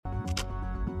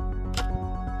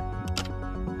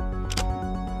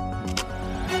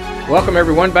Welcome,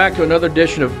 everyone, back to another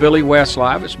edition of Billy West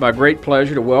Live. It's my great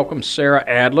pleasure to welcome Sarah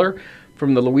Adler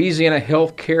from the Louisiana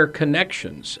Healthcare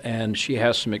Connections, and she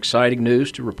has some exciting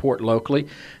news to report locally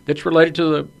that's related to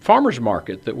the farmers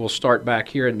market that will start back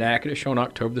here in Natchitoches on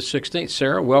October the 16th.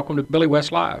 Sarah, welcome to Billy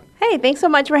West Live. Hey, thanks so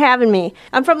much for having me.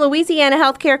 I'm from Louisiana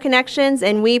Healthcare Connections,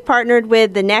 and we partnered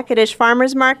with the Natchitoches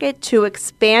Farmers Market to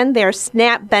expand their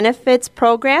SNAP benefits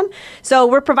program. So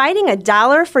we're providing a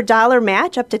dollar for dollar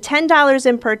match up to $10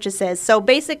 in purchases. So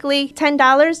basically,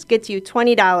 $10 gets you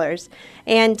 $20.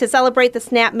 And to celebrate the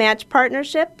SNAP Match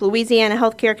partnership, Louisiana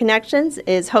Healthcare Connections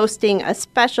is hosting a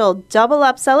special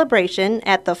double-up celebration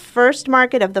at the first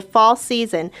market of the fall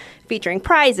season, featuring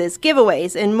prizes,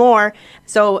 giveaways, and more.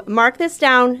 So mark this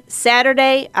down,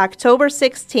 Saturday, October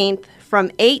 16th,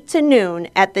 from 8 to noon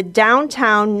at the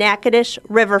downtown Natchitoches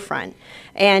Riverfront.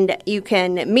 And you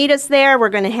can meet us there. We're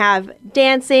going to have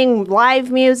dancing,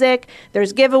 live music.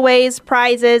 There's giveaways,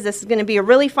 prizes. This is going to be a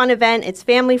really fun event. It's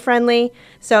family friendly.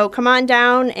 So come on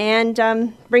down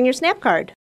and bring your SNAP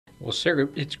card. Well, Sarah,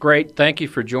 it's great. Thank you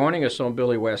for joining us on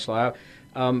Billy West Live.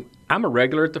 I'm a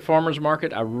regular at the farmers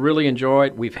market. I really enjoy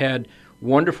it. We've had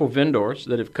wonderful vendors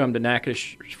that have come to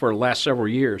Natchitoches for the last several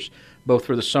years, both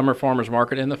for the summer farmers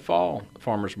market and the fall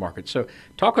farmers market. So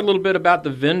talk a little bit about the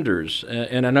vendors.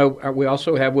 And I know we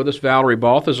also have with us Valerie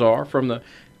Balthazar from the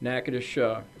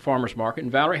Natchitoches Farmers Market.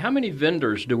 And Valerie, how many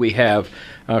vendors do we have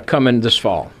coming this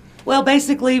fall? Well,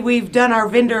 basically, we've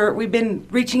been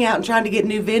reaching out and trying to get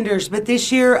new vendors. But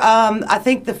this year, I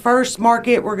think the first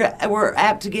market, we're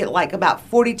apt to get like about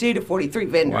 42 to 43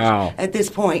 vendors at this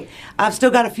point. I've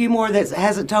still got a few more that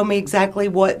hasn't told me exactly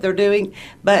what they're doing.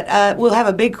 But we'll have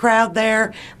a big crowd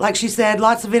there. Like she said,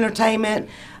 lots of entertainment.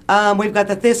 We've got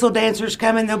the Thistle Dancers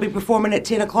coming. They'll be performing at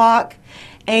 10 o'clock.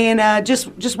 And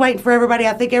just waiting for everybody.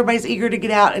 I think everybody's eager to get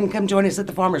out and come join us at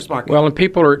the farmers market. Well, and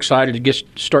people are excited to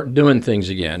start doing things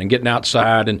again and getting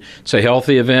outside. And it's a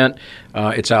healthy event.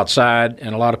 It's outside,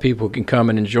 and a lot of people can come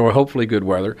and enjoy, hopefully, good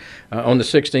weather. On the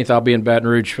 16th, I'll be in Baton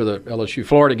Rouge for the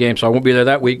LSU-Florida game, so I won't be there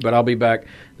that week, but I'll be back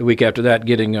the week after that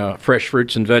getting fresh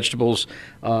fruits and vegetables.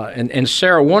 And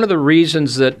Sarah, one of the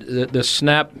reasons that the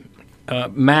SNAP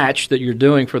match that you're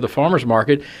doing for the farmers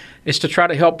market is to try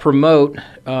to help promote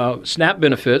SNAP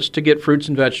benefits to get fruits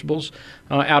and vegetables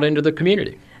out into the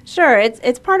community. Sure.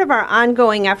 It's part of our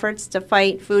ongoing efforts to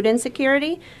fight food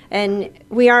insecurity. And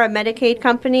we are a Medicaid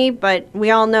company, but we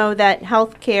all know that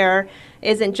health care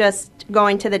isn't just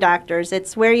going to the doctors.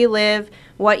 It's where you live,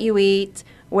 what you eat,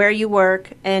 where you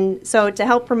work. And so to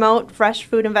help promote fresh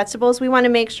food and vegetables, we want to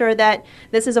make sure that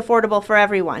this is affordable for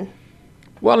everyone.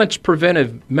 Well, it's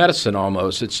preventive medicine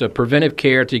almost. It's a preventive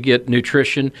care to get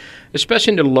nutrition,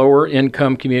 especially into lower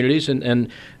income communities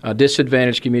and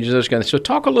disadvantaged communities, those kinds of things. So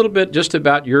talk a little bit just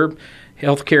about your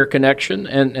healthcare connection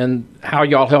and how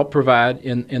y'all help provide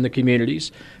in the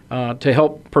communities to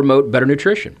help promote better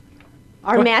nutrition.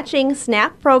 Our matching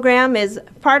SNAP program is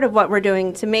part of what we're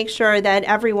doing to make sure that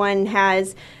everyone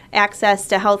has access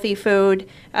to healthy food,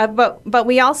 but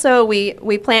we also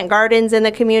we plant gardens in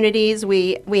the communities.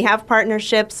 We have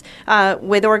partnerships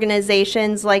with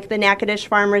organizations like the Natchitoches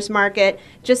Farmers Market,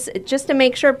 just to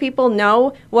make sure people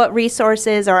know what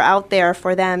resources are out there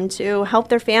for them to help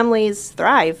their families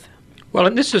thrive. Well,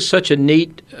 and this is such a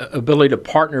neat ability to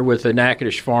partner with the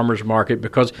Natchitoches Farmers Market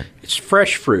because it's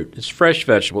fresh fruit, it's fresh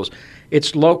vegetables,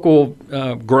 it's local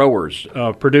growers,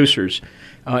 producers.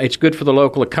 It's good for the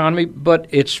local economy, but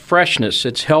it's freshness,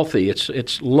 it's healthy,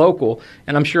 it's local,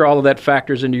 and I'm sure all of that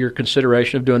factors into your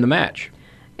consideration of doing the match.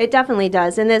 It definitely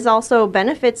does, and this also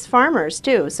benefits farmers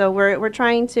too. So we're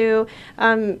trying to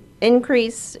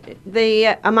increase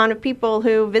the amount of people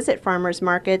who visit farmers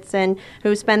markets and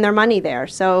who spend their money there.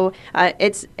 So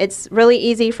it's really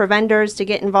easy for vendors to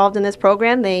get involved in this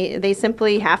program. They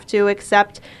simply have to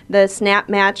accept the SNAP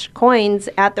Match coins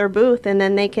at their booth, and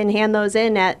then they can hand those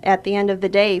in at the end of the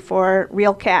day for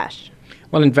real cash.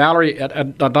 Well, and Valerie,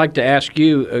 I'd like to ask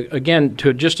you again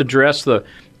to just address the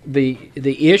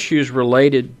issues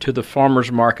related to the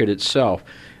farmers market itself.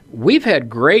 We've had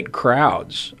great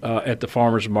crowds at the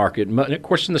farmers market. And of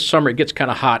course, in the summer, it gets kind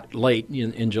of hot late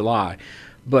in July.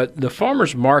 But the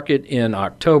farmers market in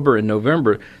October and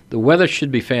November, the weather should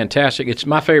be fantastic. It's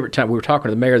my favorite time. We were talking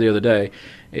to the mayor the other day.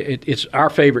 It's our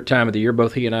favorite time of the year.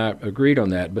 Both he and I agreed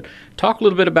on that. But talk a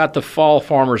little bit about the fall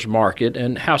farmers market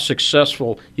and how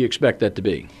successful you expect that to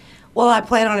be. Well, I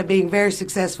plan on it being very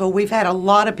successful. We've had a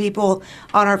lot of people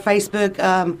on our Facebook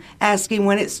asking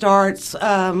when it starts,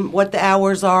 what the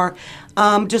hours are.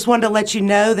 Just wanted to let you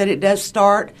know that it does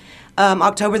start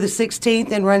October the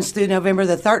 16th and runs through November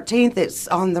the 13th. It's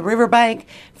on the riverbank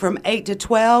from 8 to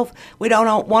 12. We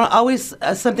don't want to always,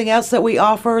 something else that we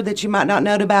offer that you might not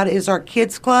know about is our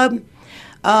kids club.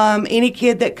 Any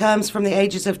kid that comes from the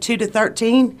ages of 2 to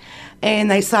 13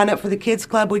 and they sign up for the kids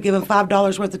club, we give them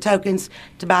 $5 worth of tokens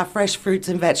to buy fresh fruits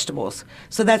and vegetables.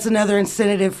 So that's another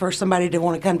incentive for somebody to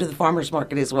want to come to the farmers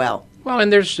market as well. Well,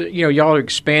 and there's, y'all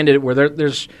expanded it where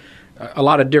there's a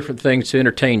lot of different things to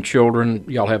entertain children.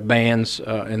 Y'all have bands,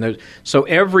 so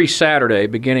every Saturday,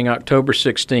 beginning October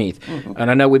 16th, and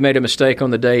I know we made a mistake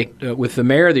on the day with the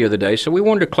mayor the other day, so we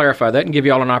wanted to clarify that and give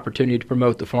y'all an opportunity to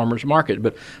promote the farmers market.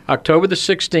 But October the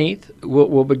 16th,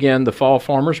 we'll begin the fall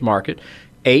farmers market,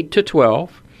 8 to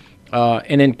 12.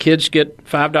 And then kids get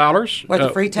 $5 worth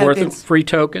of free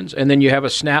tokens, and then you have a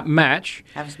SNAP match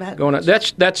going on.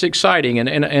 That's exciting,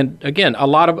 and again, a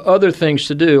lot of other things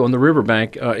to do on the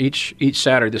riverbank each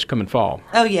Saturday this coming fall.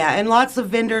 Oh yeah, and lots of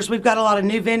vendors. We've got a lot of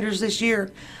new vendors this year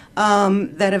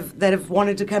that have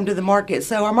wanted to come to the market.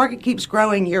 So our market keeps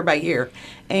growing year by year,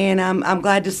 and I'm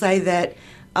glad to say that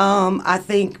I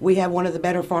think we have one of the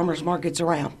better farmers markets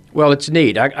around. Well, it's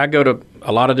neat. I go to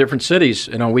a lot of different cities,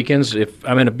 and on weekends, if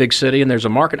I'm in a big city and there's a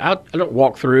market, I don't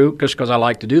walk through just because I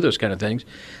like to do those kind of things.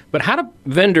 But how do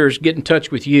vendors get in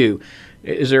touch with you?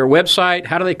 Is there a website?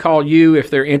 How do they call you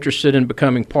if they're interested in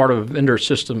becoming part of a vendor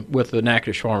system with the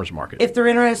Natchitoches Farmers Market? If they're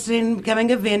interested in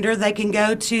becoming a vendor, they can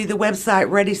go to the website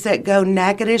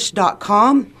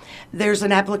readysetgonatchitoches.com. There's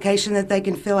an application that they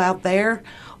can fill out there.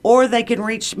 Or they can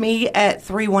reach me at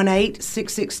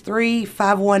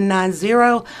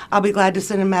 318-663-5190. I'll be glad to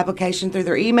send them an application through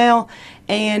their email.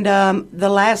 And the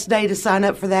last day to sign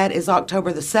up for that is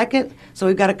October the 2nd. So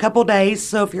we've got a couple days.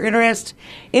 So if you're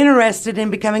interested in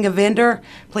becoming a vendor,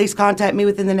 please contact me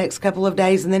within the next couple of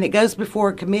days. And then it goes before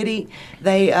a committee.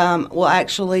 They will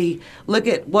actually look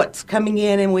at what's coming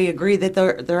in, and we agree that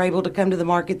they're able to come to the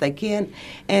market. They can.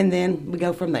 And then we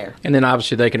go from there. And then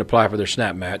obviously they can apply for their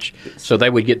SNAP match. So they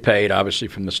would get paid, obviously,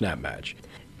 from the SNAP match.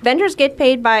 Vendors get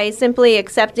paid by simply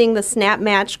accepting the SNAP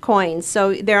match coins.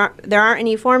 So there aren't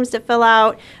any forms to fill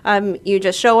out. You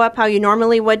just show up how you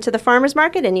normally would to the farmers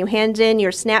market, and you hand in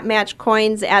your SNAP match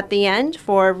coins at the end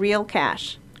for real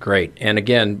cash. Great. And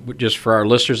again, just for our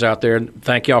listeners out there,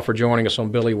 thank y'all for joining us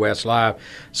on Billy West Live,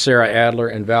 Sarah Adler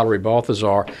and Valerie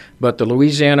Balthazar. But the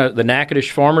Natchitoches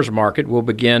Farmers Market will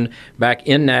begin back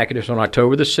in Natchitoches on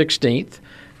October the 16th.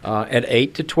 At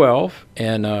 8 to 12,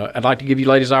 and I'd like to give you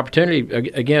ladies the opportunity,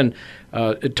 again,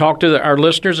 talk to our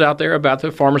listeners out there about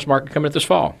the farmers market coming up this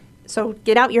fall. So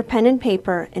get out your pen and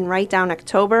paper and write down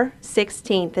October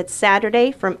 16th. It's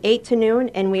Saturday from 8 to noon,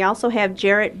 and we also have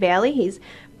Jarrett Bailey. He's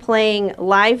playing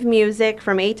live music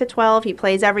from 8 to 12. He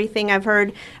plays everything I've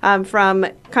heard from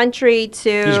country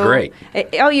to... He's great.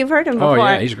 Oh, you've heard him before. Oh,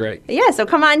 yeah, he's great. Yeah, so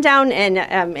come on down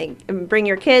and bring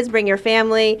your kids, bring your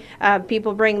family.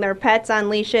 People bring their pets on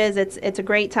leashes. It's a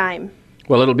great time.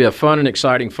 Well, it'll be a fun and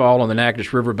exciting fall on the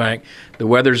Natchitoches Riverbank. The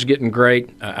weather's getting great.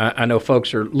 I know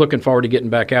folks are looking forward to getting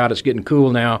back out. It's getting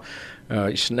cool now.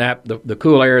 The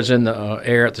cool air is in the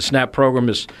air. The SNAP program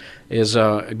is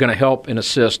going to help and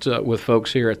assist with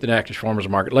folks here at the Natchitoches Farmers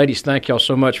Market. Ladies, thank y'all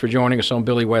so much for joining us on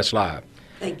Billy West Live.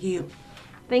 Thank you.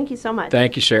 Thank you so much.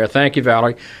 Thank you, Sarah. Thank you,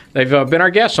 Valerie. They've been our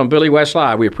guests on Billy West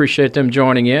Live. We appreciate them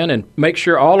joining in, and make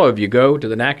sure all of you go to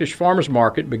the Natchitoches Farmers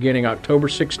Market beginning October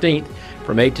 16th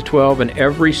from 8 to 12 and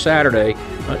every Saturday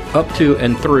up to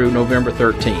and through November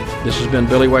 13th. This has been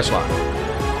Billy West Live.